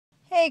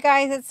Hey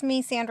guys, it's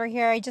me, Sandra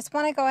here. I just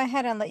want to go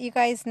ahead and let you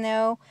guys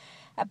know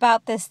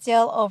about this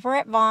deal over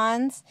at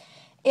Vons.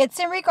 It's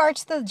in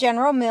regards to the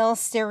General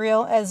Mills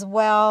cereal as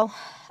well.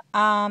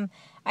 I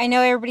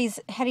know everybody's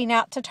heading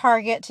out to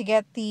Target to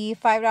get the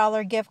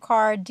 $5 gift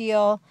card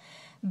deal,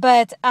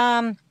 but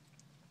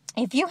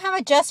if you have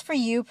a Just For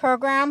You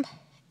program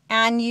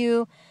and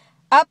you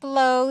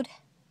upload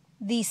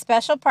the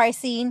special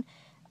pricing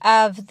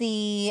of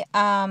the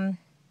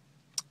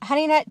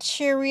Honey Nut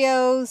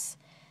Cheerios,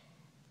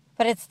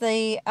 but it's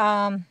the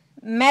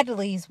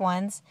medleys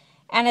ones,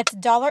 and it's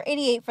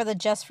 $1.88 for the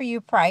Just For You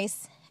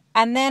price.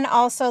 And then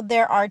also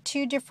there are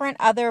two different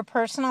other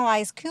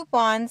personalized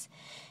coupons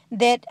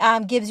that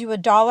gives you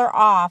 $1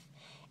 off.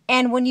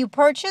 And when you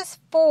purchase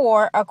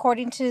 4,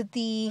 according to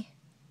the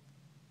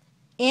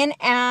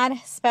in-ad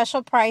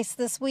special price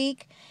this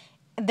week,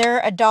 they're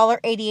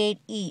 $1.88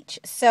 each.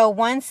 So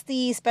once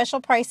the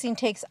special pricing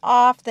takes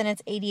off, then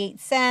it's 88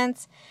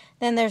 cents.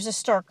 Then there's a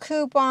store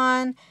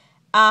coupon.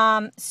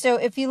 So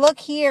if you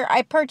look here,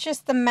 I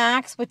purchased the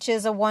Max, which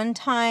is a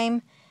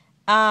one-time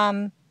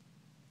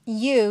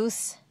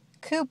use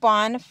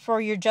coupon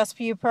for your Just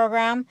For You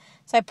program.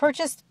 So I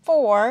purchased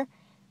 4,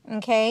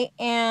 okay,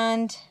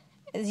 and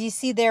as you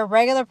see there,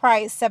 regular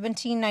price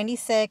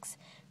 $17.96.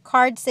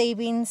 Card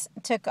savings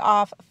took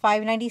off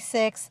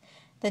 $5.96.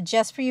 The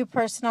Just For You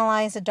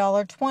personalized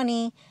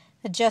 $1.20.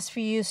 The Just For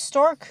You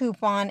store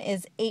coupon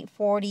is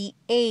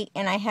 $8.48,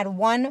 and I had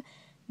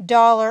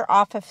 $1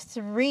 off of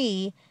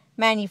 3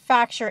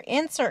 manufacturer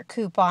insert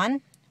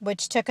coupon,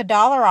 which took $1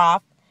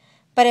 off.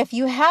 But if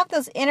you have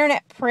those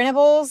internet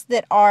printables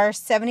that are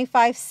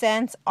 75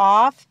 cents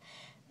off,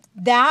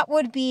 that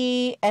would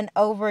be an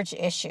overage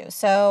issue.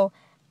 So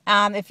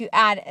if you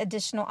add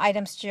additional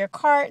items to your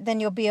cart,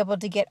 then you'll be able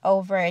to get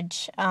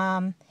overage.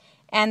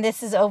 And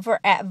this is over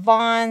at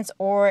Vons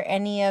or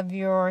any of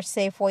your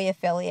Safeway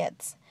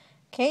affiliates.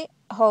 Okay,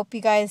 hope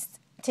you guys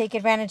take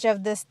advantage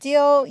of this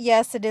deal.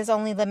 Yes, it is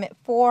only limit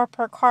 4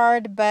 per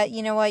card, but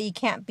you know what? You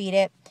can't beat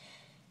it.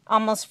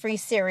 Almost free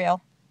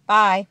cereal.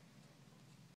 Bye.